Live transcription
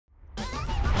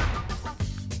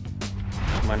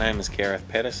My name is Gareth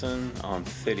Paddison. I'm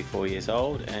 34 years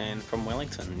old and from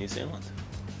Wellington, New Zealand.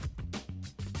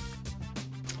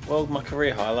 Well, my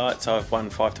career highlights: I've won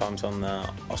 5 times on the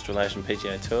Australasian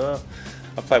PGA Tour.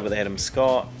 I've played with Adam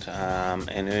Scott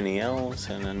and Ernie Els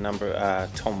and a number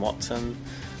Tom Watson.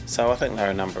 So I think there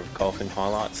are a number of golfing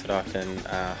highlights that I can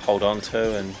hold on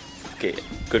to and get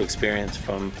good experience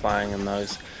from playing in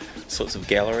those sorts of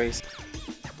galleries.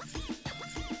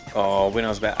 When I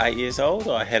was about 8 years old,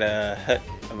 I had a hit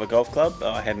of a golf club.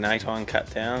 I had an 8-iron cut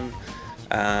down,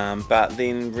 but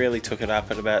then really took it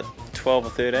up at about 12 or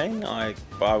 13. I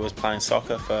was playing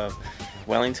soccer for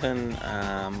Wellington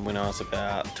when I was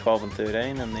about 12 and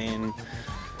 13, and then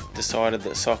decided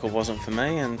that soccer wasn't for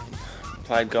me and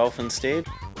played golf instead.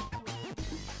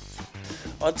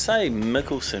 I'd say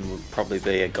Mickelson would probably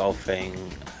be a golfing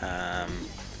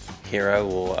hero,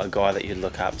 or a guy that you'd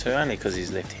look up to, only because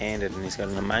he's left-handed and he's got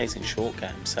an amazing short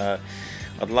game. So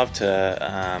I'd love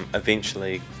to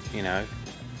eventually,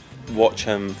 watch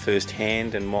him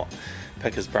firsthand and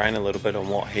pick his brain a little bit on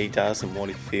what he does and what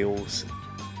he feels.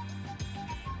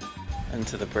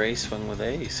 Into the breeze, swing with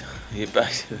ease. Yeah,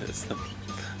 basically, it's the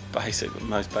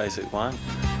most basic one.